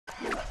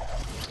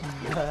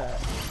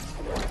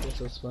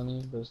that's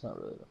funny, but it's not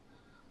really though.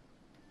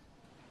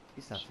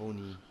 It's not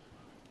funny.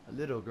 A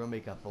little girl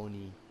make a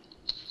phony.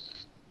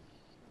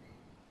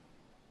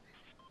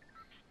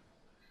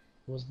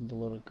 It wasn't the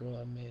little girl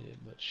I made it,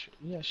 but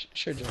yeah,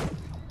 sure, Joe.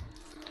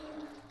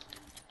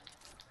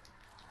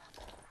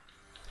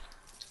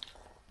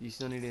 You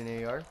still need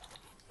an AR?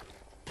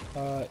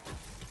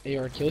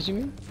 AR kills you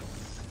mean?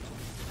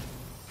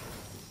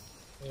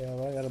 Yeah,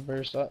 well, I got a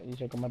burst. Oh, you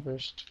took on my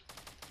burst.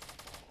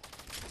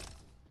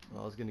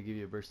 Well, I was gonna give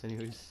you a burst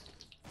anyways.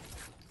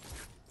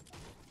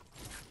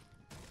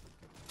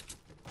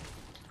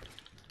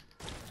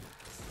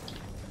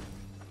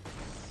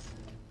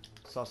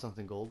 Saw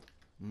something gold.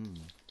 Hmm.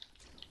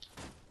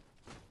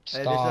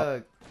 Hey, there's Stop.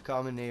 a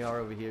common AR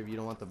over here if you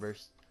don't want the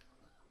burst.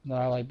 No,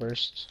 I like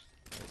bursts.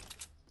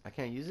 I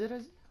can't use it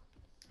as.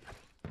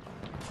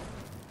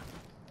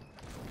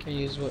 Can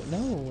you use what?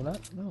 No,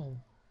 no.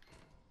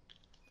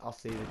 I'll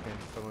save it then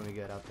for when we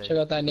get out there. Check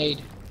out that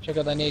nade. Check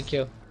out that nade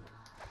kill.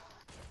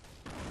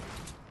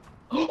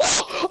 Oh,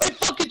 I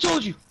fucking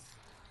told you!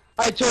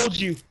 I told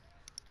you!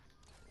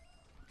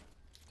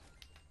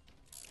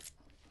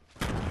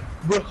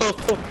 Bro,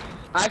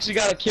 I actually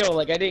got a kill.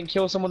 Like, I didn't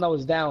kill someone that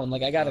was down.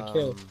 Like, I got a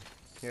kill.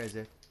 Here is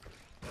it.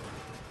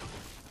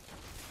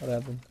 What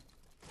happened?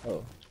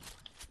 Oh.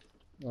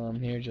 I'm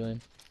here,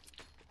 Julian.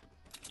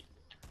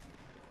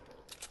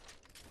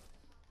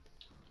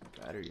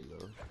 Battery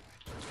low.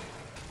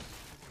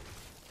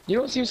 You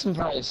don't seem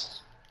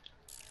surprised.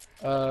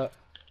 Oh.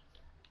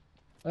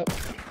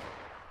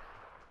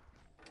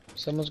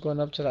 Someone's going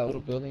up to that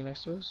little building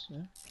next to us.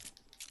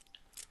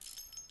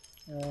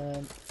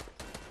 Yeah.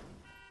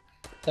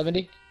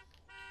 70.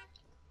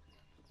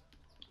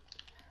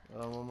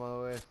 I'm on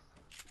my way.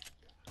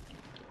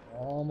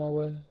 On my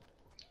way.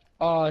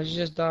 Oh, she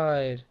just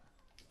died.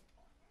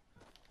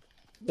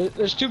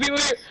 There's two people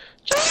here.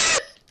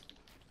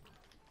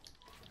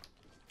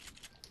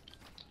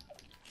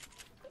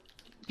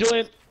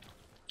 Julian,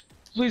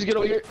 please get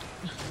over here.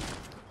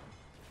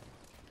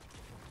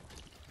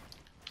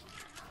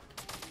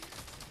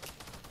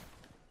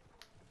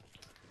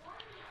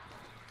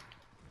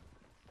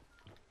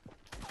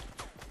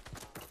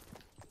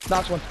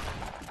 Knocked one.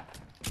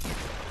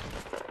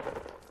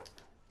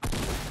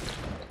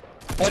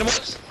 Hit him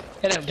once.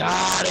 Hit him.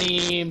 Got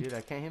him. Dude,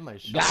 I can't hit my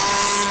shots.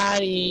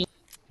 Got him.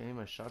 Can't hit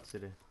my shots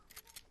today.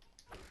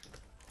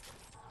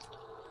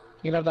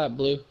 You can have that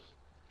blue.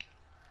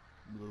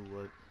 Blue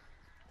what?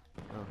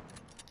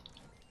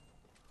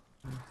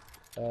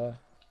 Oh.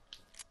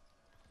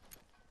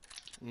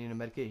 You need a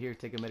medkit? Here,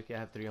 take a medkit. I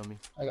have 3 on me.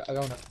 I got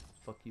one.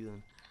 Fuck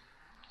you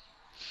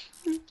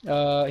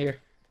then. Here.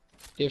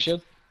 Do you have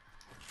shield?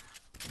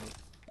 Nope.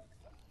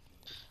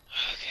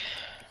 Okay.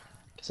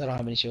 Cause I don't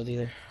have any shield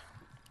either.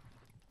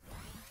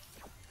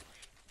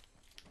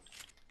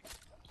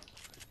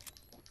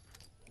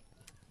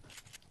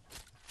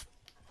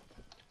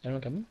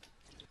 Anyone coming?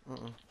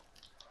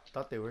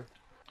 Thought they were.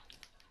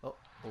 Oh.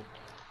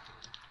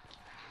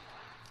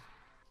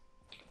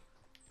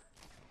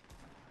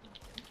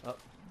 Oh.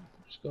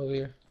 Just go over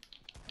here.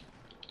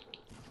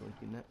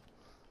 Flanking that.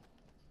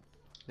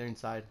 They're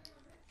inside.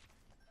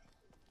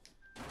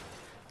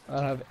 I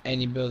don't have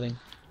any building.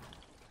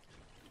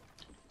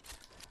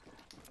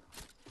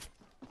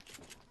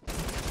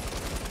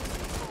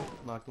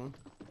 Knocked one.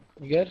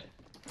 You good?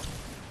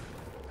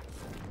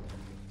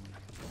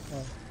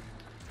 Oh.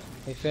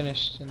 They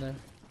finished in there.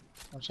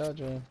 Watch out,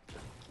 Julian.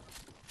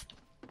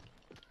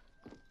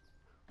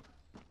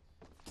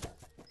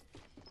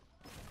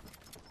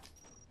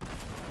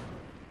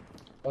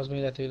 That was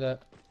me that threw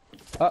that.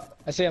 Oh,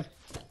 I see him.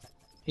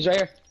 He's right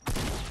here.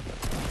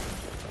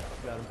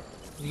 Got him.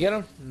 You get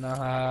him?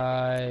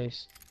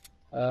 Nice.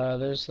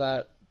 There's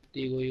that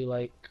eagle you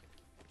like.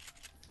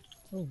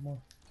 Oh,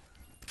 more.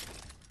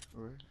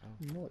 Where?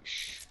 Oh.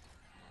 Mush.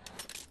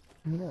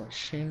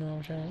 Mush, you know what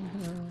I'm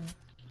saying?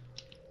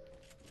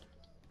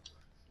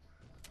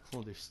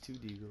 Oh, there's 2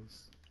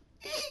 deagles.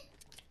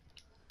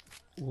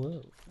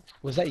 Whoa.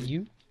 Was that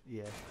you?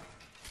 Yeah.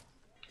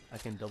 I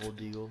can double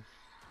deagle.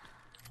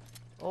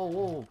 Oh,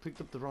 whoa,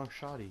 picked up the wrong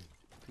shotty.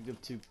 Picked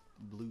up 2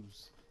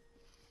 blues.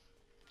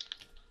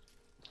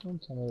 Don't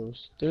tell me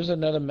those. There's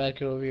another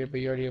medkit over here, but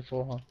you already have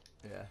full, huh?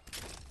 Yeah.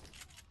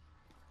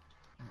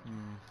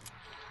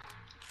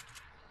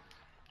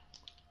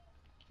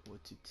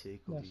 What to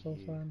take over That's so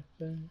here?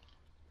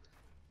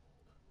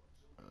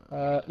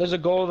 fine. There's a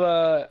gold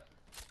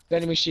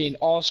vending machine,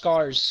 all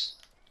scars.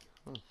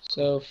 Huh.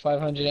 So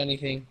 500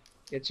 anything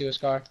gets you a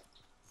scar.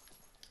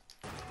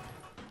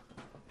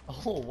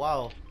 Oh,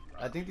 wow.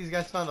 I think these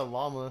guys found a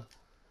llama.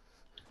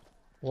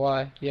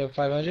 Why? You have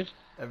 500?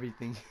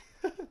 Everything.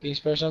 Can you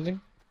spare something?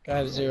 I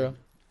have 0.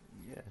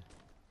 Yeah.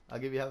 I'll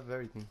give you half of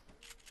everything.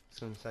 Let's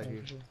go inside Yeah,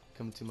 here. for sure.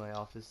 Come to my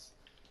office.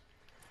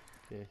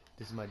 Okay,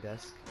 this is my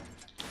desk.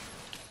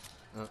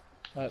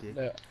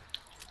 There.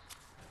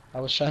 I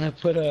was trying to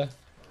put a...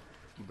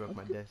 You broke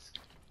my desk.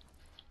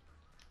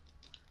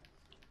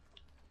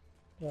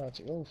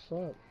 Oh,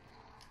 fuck.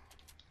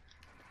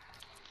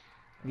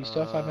 You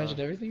still have 500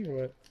 everything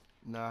or what?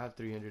 No, I have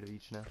 300 of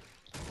each now.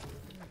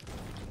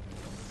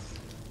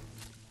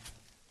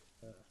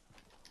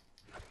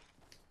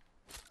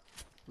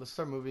 Let's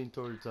start moving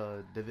towards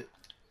divot.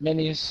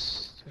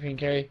 Minis, if you can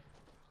carry.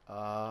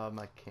 I 'Cause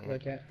I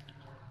can't. can't.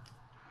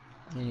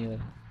 Me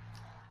neither.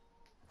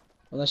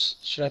 Unless,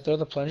 should I throw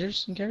the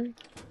plungers and carry?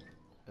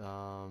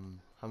 How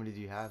many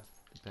do you have?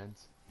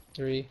 Depends.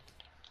 3.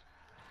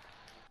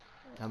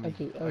 How I many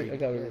do. are you? I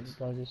got Yeah, rid of the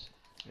plungers.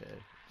 yeah.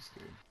 Just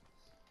kidding.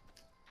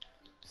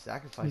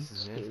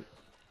 Sacrifices, man. Scared.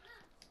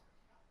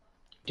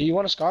 Do you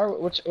want a scar?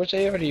 Which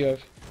AR do you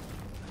have?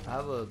 I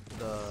have the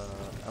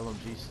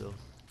LMG still.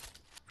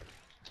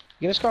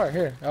 Get a scar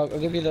here. I'll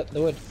give you the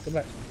wood. Come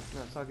back.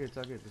 No, it's all good. It's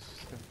all good. Let's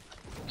just go.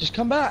 Just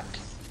come back.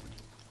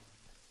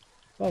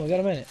 Oh, we got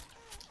a minute.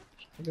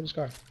 I'll get a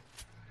scar.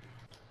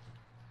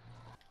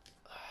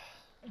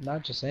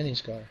 Not just any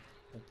scar.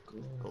 A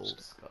gold Gold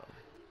scar. skull.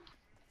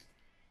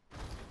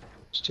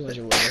 It's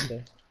 200 wood right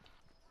there.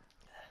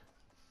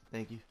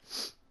 Thank you.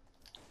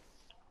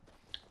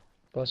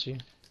 Bless you.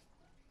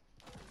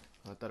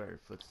 I thought I heard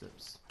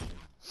footsteps.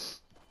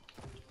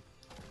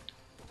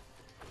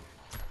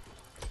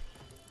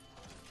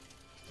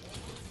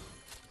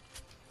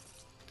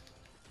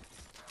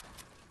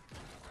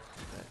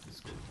 That is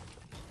cool.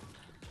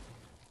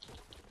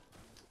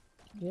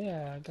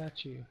 Yeah, I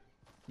got you.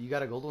 You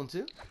got a gold one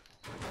too?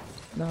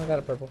 No, I got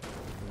a purple.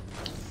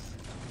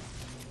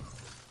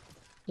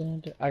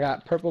 I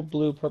got purple,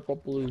 blue, purple,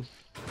 blue.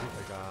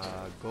 I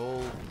got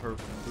gold,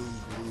 purple,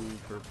 blue,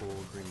 purple,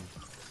 green.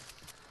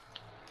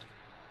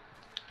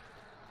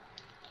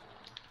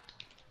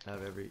 I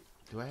have every.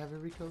 Do I have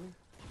every color?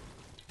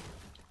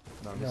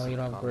 No, I'm No, missing you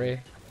don't have copper.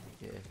 gray.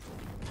 Yeah.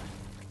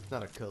 It's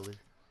not a color.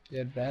 The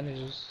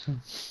advantages.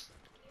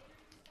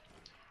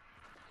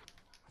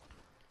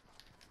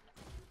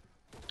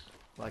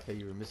 Like how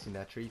you were missing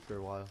that tree for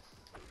a while.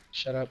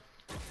 Shut up.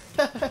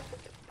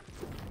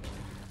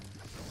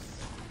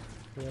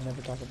 We'll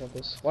never talk about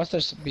this. Watch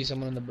there be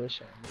someone in the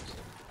bush. You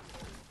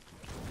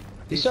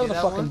you saw see the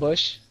that fucking one?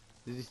 bush?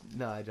 Did you?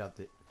 No, I dropped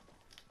it.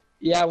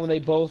 Yeah, when they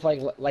both like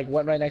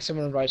went right next to him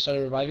and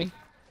started reviving.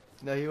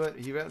 No,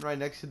 he went right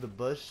next to the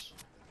bush,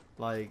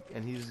 like,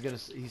 and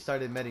he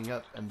started meting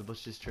up, and the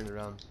bush just turned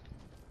around.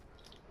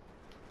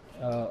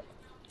 I don't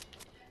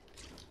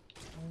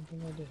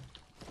think I did.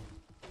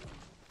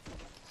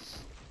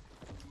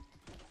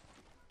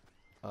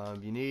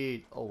 You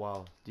need. Oh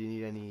wow. Do you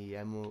need any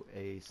ammo?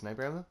 A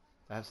sniper ammo?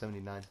 I have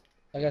 79.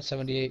 I got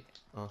 78.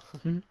 Oh.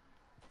 Hmm.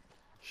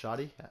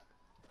 Shoddy.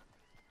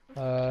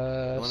 You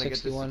want to get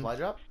this 61. supply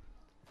drop?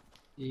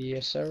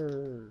 Yes,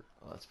 sir.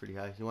 Oh, that's pretty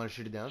high. You want to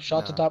shoot it down?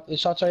 Shots Nah. on top. The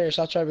shots right here.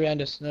 Shots right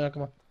behind us. No,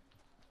 come on.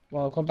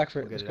 Well, come back for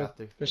We'll it. get Let's it go.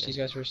 after. Push Yeah. these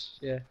guys first.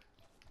 Yeah.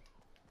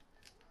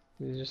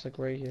 He's just like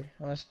right here.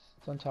 Unless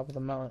it's on top of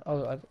the mountain.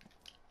 Oh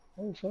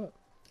fuck.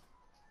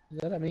 Is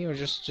that at me or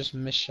just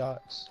missed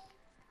shots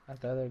at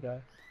the other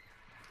guy?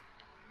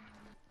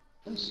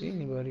 I don't see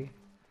anybody.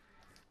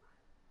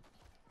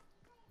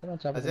 They're on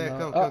top of the Isaiah,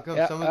 mountain. come.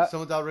 Yeah,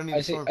 Someone's outrunning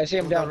the storm. I see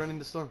him Someone's down. outrunning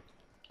the storm.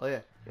 Oh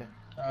yeah.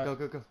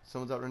 Alright. Go.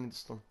 Someone's outrunning the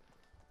storm.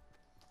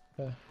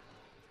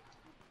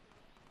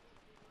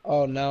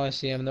 Oh, now I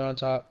see him. They're on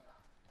top.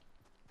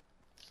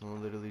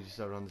 Someone literally just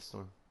outrun the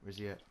storm. Where's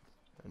he at?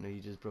 I know you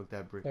just broke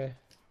that brick. Okay.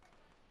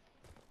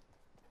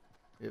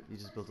 Yep, you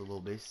just built a little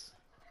base.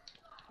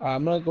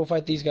 I'm gonna go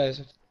fight these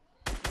guys.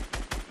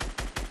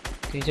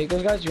 Can you take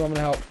those guys? Do you want me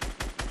to help?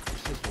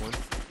 It's just one.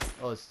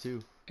 Oh, it's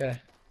two. Okay.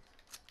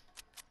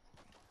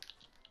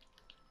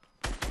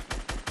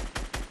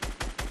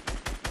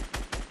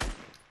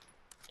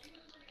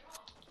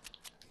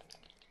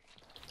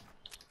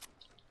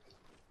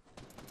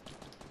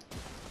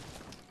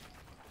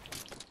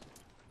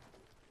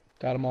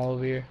 Got them all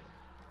over here.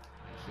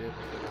 Shit.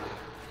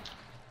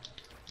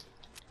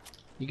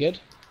 You good?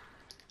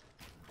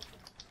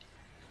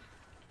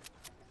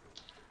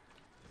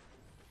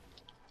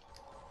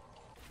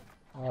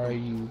 Are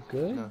you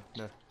good? No,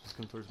 just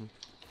come towards me.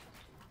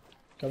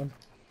 Coming.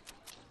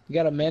 You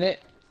got a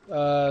minute.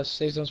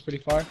 Safe zone's pretty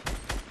far.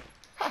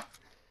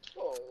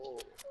 Oh,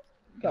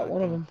 got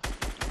one of them.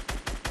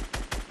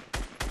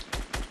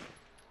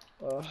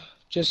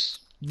 Just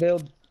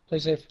build. Play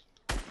safe.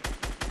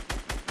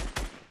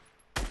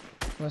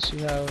 Unless you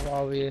have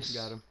obvious.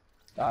 Got him.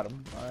 Got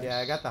him. Nice. Yeah,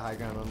 I got the high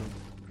ground on him.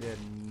 They had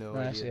no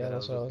Nice. idea Yeah, that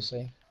that's what I was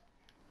saying.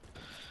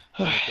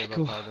 Okay, about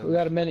Cool. 5 We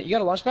got a minute. You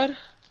got a launch pad?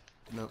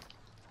 No.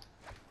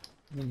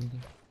 Me neither.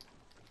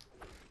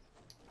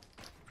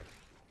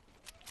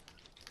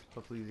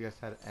 Hopefully you guys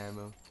had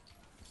ammo.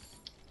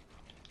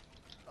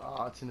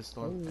 Oh, it's in a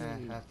storm. Oh.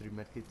 I have 3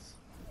 medkits.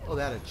 Oh,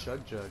 they had a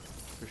chug jug.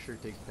 For sure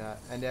take that.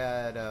 And they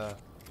had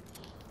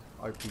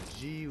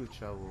RPG,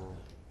 which I will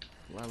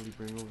gladly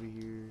bring over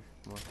here.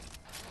 Come on.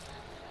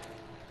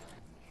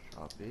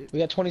 Drop it. We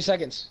got 20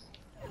 seconds.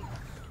 I'm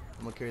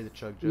gonna carry the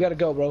chug jug. We gotta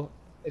go, bro.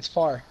 It's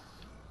far.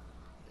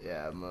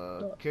 Yeah,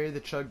 I'm carry the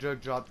chug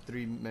jug, drop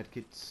 3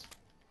 medkits.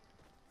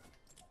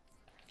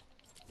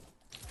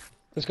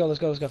 Let's go. Let's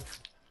go. Let's go.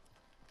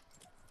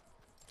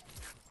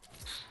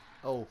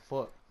 Oh,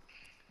 fuck.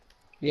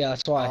 Yeah,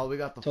 that's why. Oh, we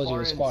got the Told you it far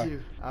was end far.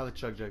 too. I have a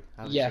chug jug.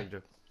 I have Yeah. a chug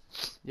jug.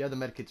 You have the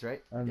medkits,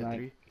 right? I'm You have like,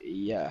 3?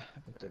 yeah, I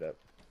picked it up.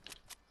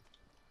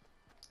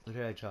 What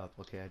did I drop?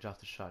 Okay, I dropped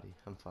the shoddy.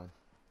 I'm fine.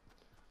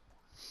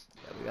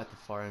 Yeah, we got the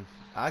far end.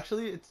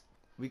 Actually,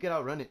 we could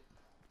outrun it.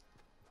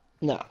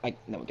 No, we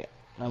get.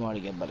 I'm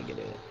already about to get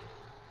it.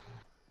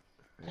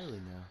 Really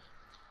now?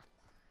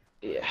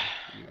 Yeah,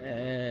 You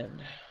really?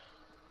 and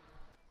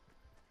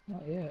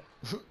not yet.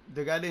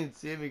 The guy didn't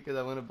see me because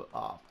I went up.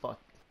 Ah, fuck.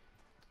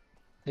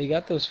 They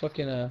got those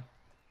fucking No,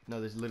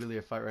 there's literally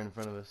a fight right in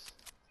front of us.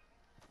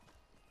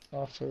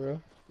 oh, for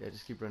real. Yeah,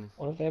 just keep running.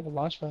 What if they have a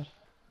launch pad?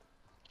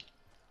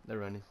 They're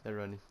running. They're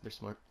running. They're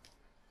smart.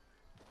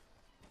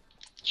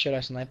 Should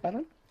I snipe at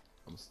them?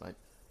 I'm a snipe.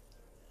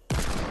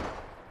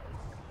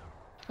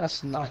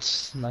 That's not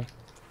snipe.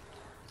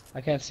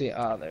 I can't see.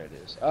 Ah, there it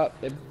is. Up,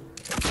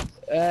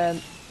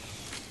 and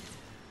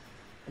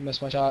I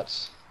missed my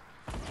shots.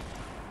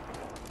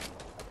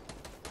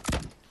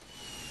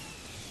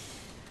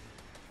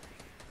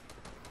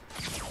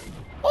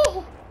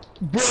 Oh!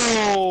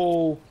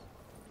 Bro!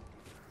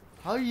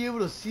 How are you able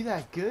to see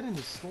that good in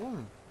the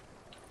storm?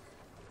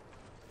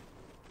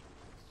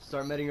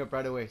 Start medding up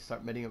right away.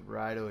 Start medding up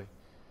right away.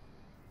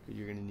 Cause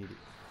you're gonna need it.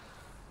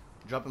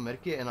 Drop a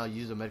medkit and I'll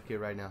use a medkit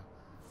right now.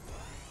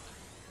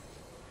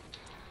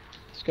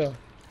 Let's go.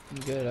 I'm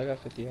good. I got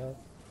 50 health.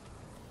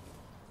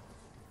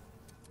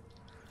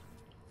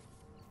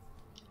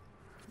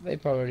 They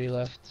probably already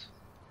left.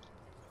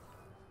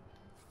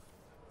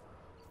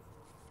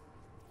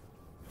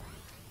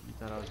 You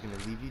thought I was gonna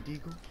leave you,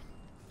 Deagle?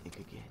 Think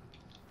again.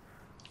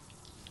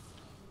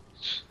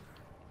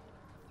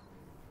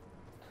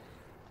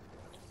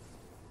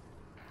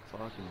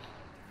 Fucking.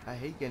 I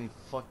hate getting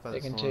fucked by the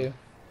Taking storm. 2.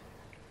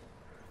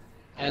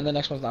 And the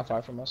next one's not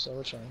far from us, so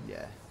we're chilling.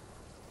 Yeah.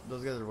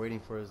 Those guys are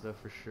waiting for us though,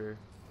 for sure.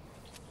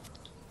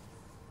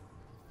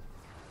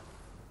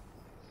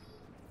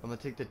 I'm gonna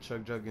take the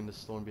chug jug in the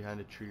storm behind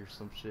a tree or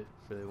some shit,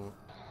 for they won't.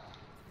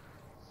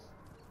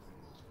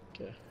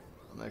 Okay.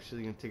 I'm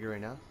actually gonna take it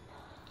right now.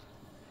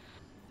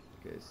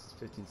 Okay, it's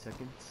 15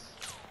 seconds.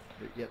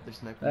 Yep, they're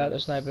sniping. They're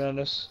sniping at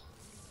us.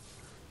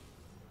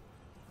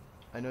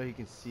 I know he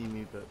can see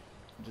me, but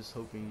I'm just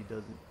hoping he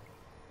doesn't.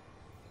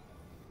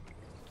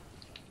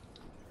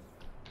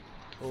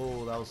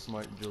 Oh, that was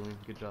smart, Julian.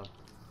 Good job.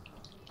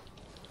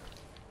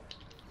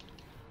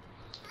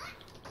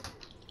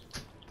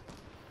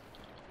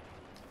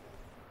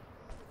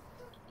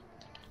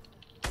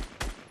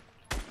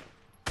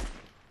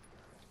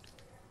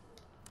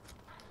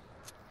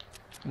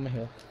 I'm gonna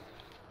heal.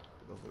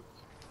 Go for it.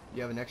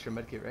 You have an extra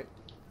medkit, right?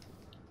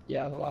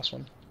 Yeah, the last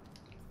one.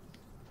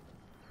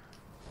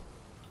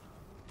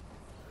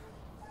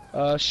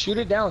 Shoot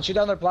it down. Shoot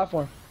down their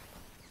platform.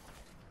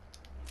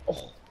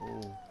 Oh.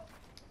 Oh.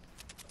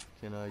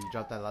 Can you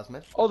drop that last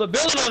med? Oh, they're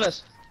building on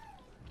us.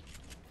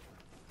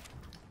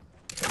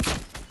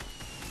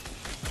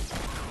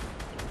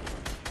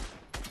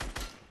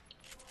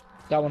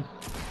 Got one.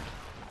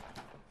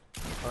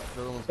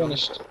 The other one's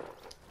Finished. coming.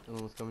 The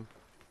other one's coming.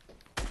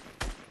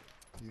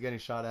 He's getting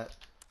shot at.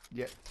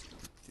 Yeah.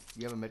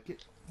 You have a medkit?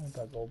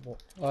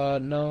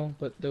 No,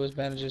 but there was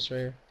bandages right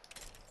here.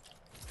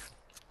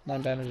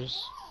 9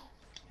 bandages.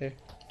 Here.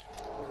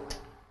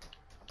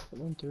 Put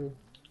one through.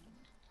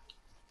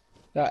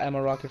 Got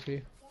ammo rocket for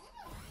you.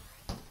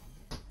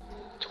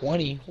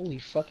 20. Holy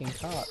fucking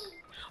cock.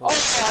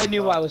 Oh, I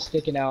knew I was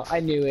sticking out. I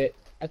knew it.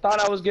 I thought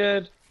I was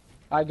good.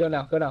 Alright, go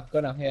now. Go now.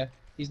 Go now. Yeah.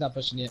 He's not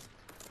pushing yet.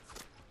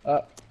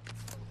 Oh,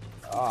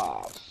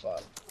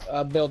 fuck.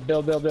 Build.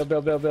 Build again.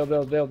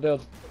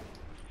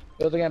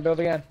 Build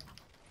again.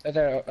 Right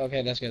there.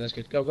 Okay, that's good. That's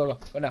good. Go. Go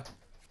now.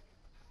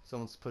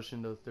 Someone's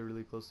pushing though. They're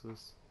really close to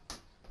us.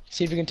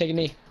 See if you can take a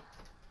knee.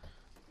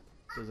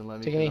 Doesn't let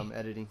me Take a because knee. I'm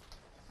editing.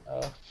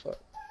 Oh, fuck.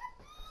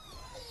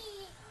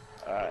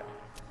 Alright.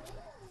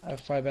 I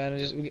have 5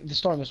 bandages. The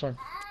storm.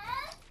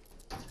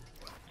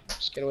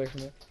 Just get away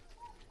from it.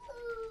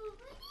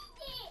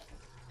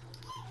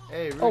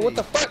 Hey, Rudy. Oh, what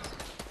the fuck?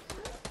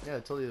 Yeah, I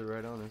told you they're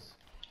right on us.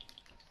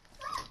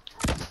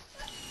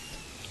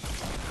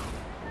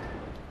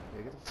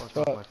 Yeah, get the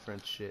fuck off my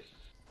friend's shit.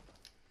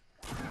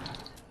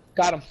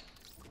 Got him.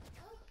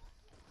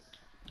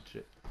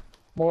 Shit.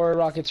 More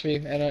rockets for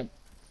you. And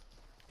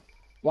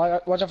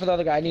watch out for the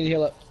other guy. I need to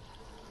heal up.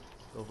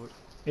 Go for it.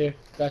 Here,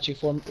 got you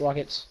 4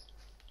 rockets.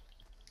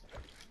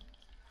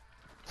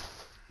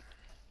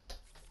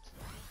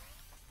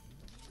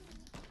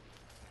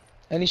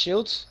 Any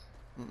shields?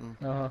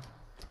 Mm-mm.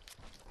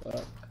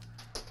 Fuck.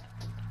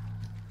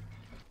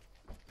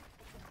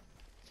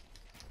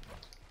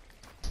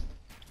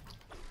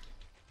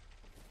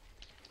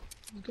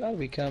 You gotta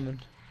be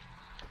coming.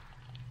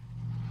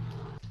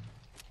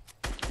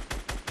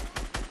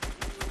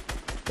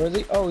 Where's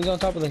he? Oh, he's on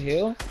top of the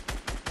hill?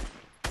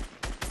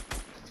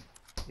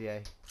 Yeah,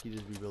 he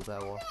just rebuilt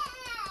that wall.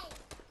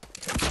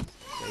 Yeah,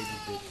 he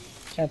just did.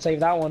 Can't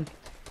save that one.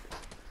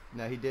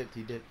 No, he dipped.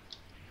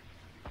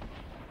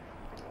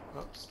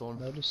 Oh, storm.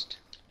 Noticed.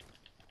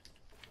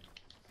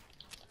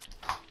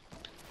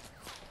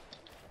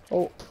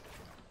 Oh.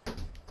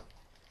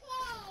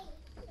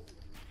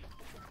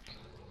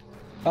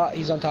 Ah,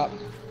 he's on top.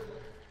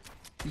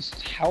 He's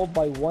held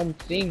by one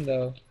thing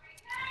though.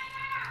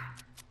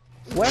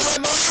 Where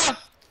am I?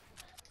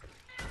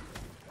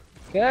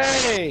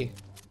 Okay.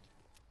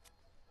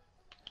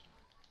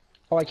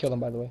 Oh, I killed him,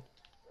 by the way.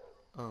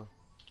 Oh,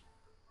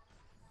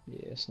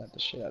 Yeah, snap the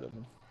shit out of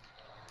him.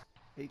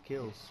 8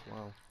 kills.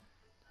 Wow.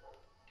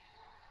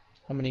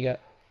 How many you got?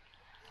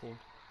 4.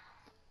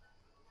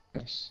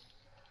 Nice.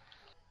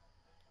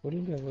 What are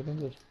you good? What are you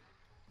good?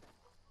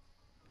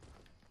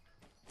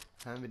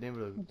 Haven't been able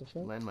What the to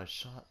fuck? land my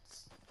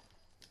shots.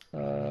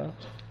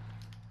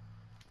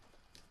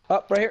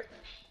 Up right here.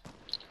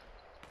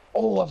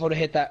 Oh, I would have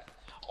hit that.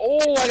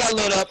 Oh, I got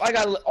lit up.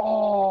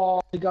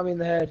 Oh, he got me in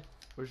the head.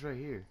 Where's right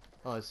here?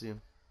 Oh, I see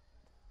him.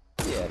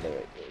 Yeah, they're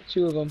right there.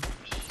 2 of them.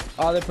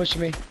 Oh, they're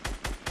pushing me.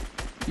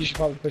 You should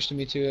probably push to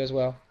me too as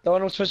well. The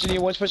one was pushing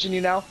you. One's pushing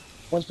you now.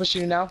 One's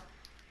pushing you now.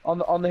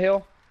 On the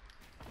hill.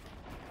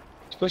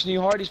 He's pushing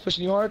you hard. He's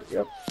pushing you hard.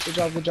 Yep. Good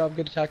job. Good job.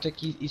 Good tactic.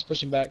 He's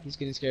pushing back. He's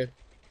getting scared.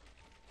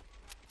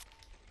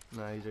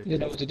 Nah, he's right He doesn't know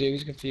there. what to do.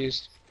 He's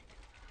confused.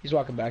 He's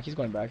walking back. He's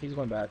going back. He's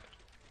going back.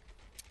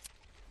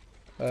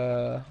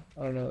 I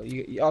don't know.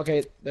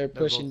 Okay, they're They're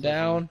pushing both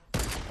down.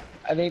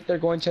 I think they're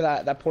going to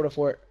that porta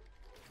fort.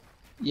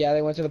 Yeah,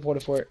 they went to the porta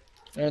fort.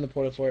 They're in the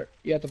porta fort.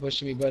 You have to push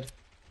to me, bud.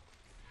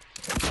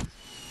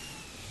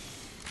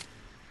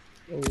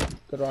 Oh,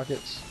 good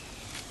rockets.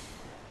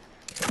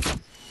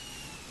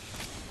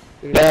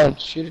 Shoot it down.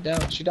 Shoot it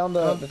down. Shoot down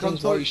the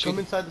things while you shoot. Come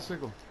inside the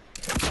circle.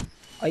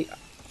 I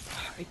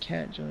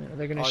can't join.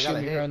 They're gonna Oh, I shoot got a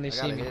me hit. here and they I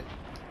got see a me. hit.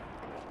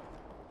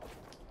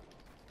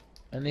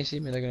 And they see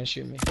me, they're gonna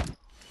shoot me.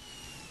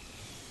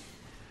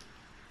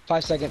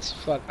 5 seconds.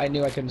 Fuck, I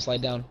knew I couldn't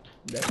slide down.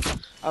 I'm dead.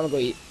 I'm gonna go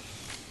eat.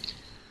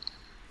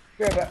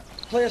 Be right back.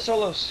 Play a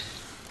solos.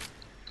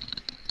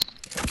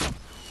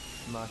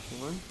 Knocked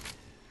one.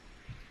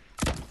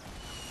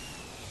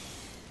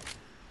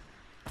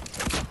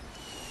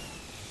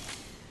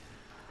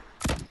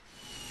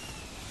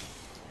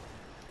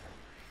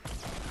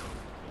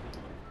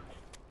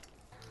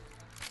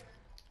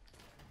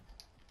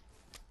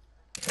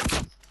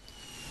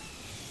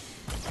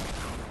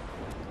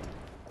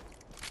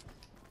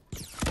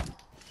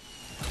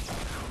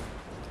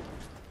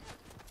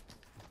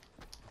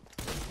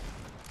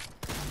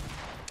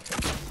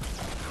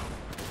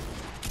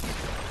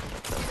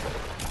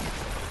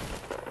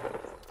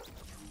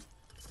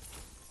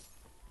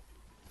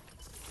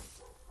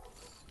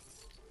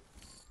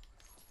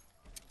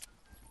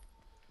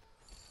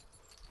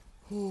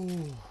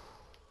 Ooh.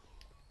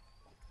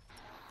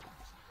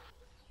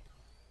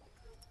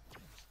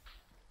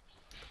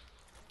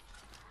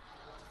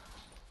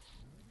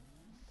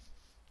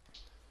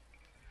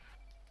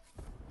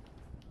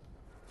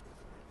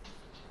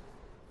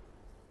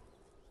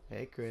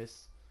 Hey,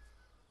 Chris.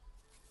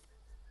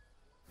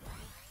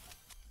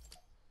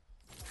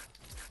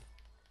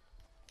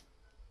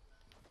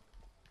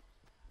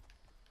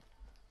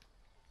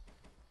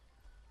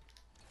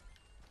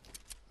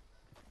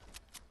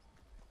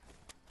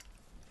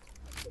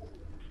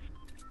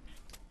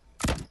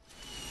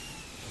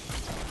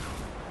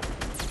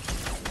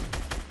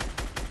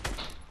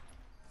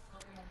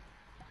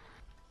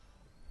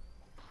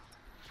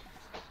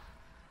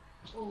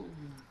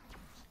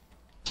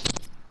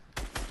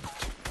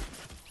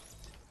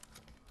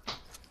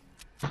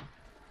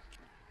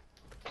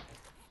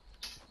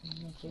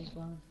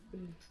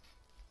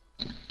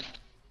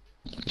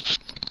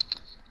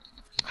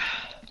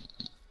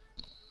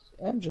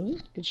 Damn,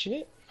 Julian. Good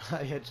shit.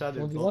 I headshotted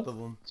 1v1. both of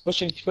them. He's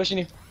pushing you. He's pushing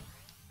you.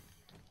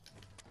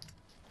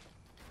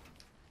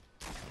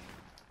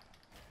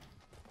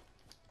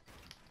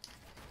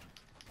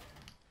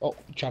 Oh,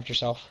 you trapped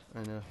yourself.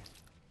 I know.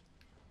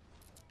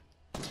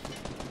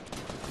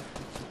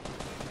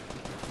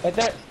 Right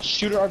there.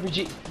 Shooter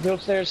RPG. Go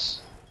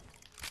upstairs.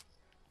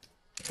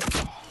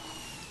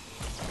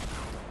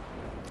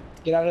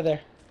 Get out of there.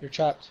 You're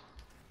trapped.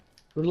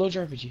 Reload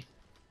your RPG.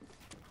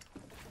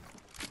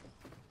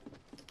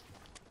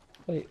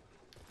 Wait.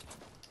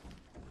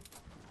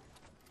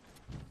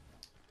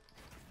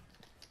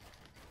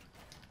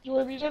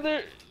 Joy, he's right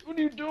there. What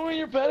are you doing?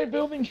 You're panic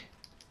building.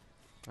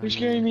 You're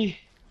scaring me.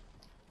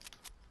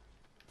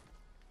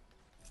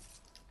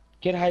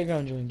 Get high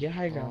ground, Julian. Get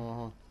high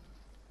ground.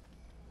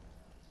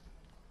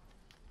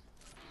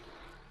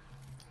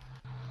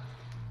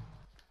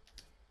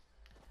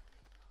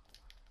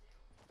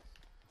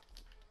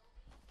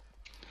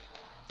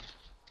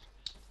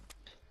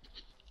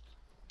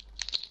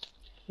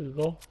 There you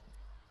go.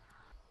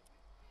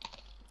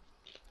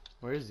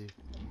 Where is he?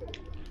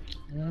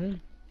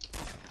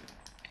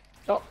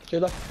 Oh, to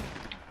your left.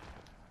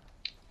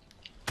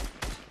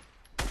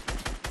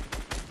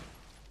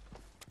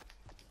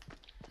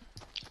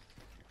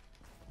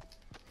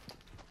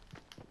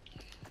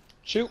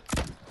 Shoot.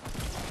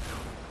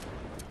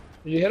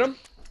 Did you hit him?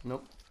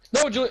 Nope.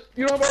 No, Julian.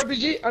 You don't have an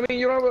RPG? I mean,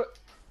 you don't have a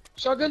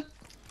shotgun?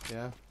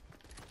 Yeah.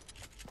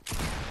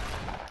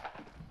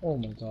 Oh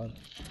my god.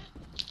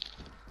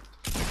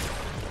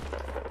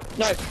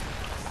 Nice.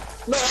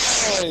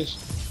 Nice.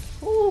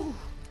 Woo.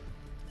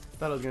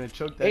 Thought I was gonna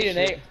choke that 8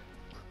 and shit. 8.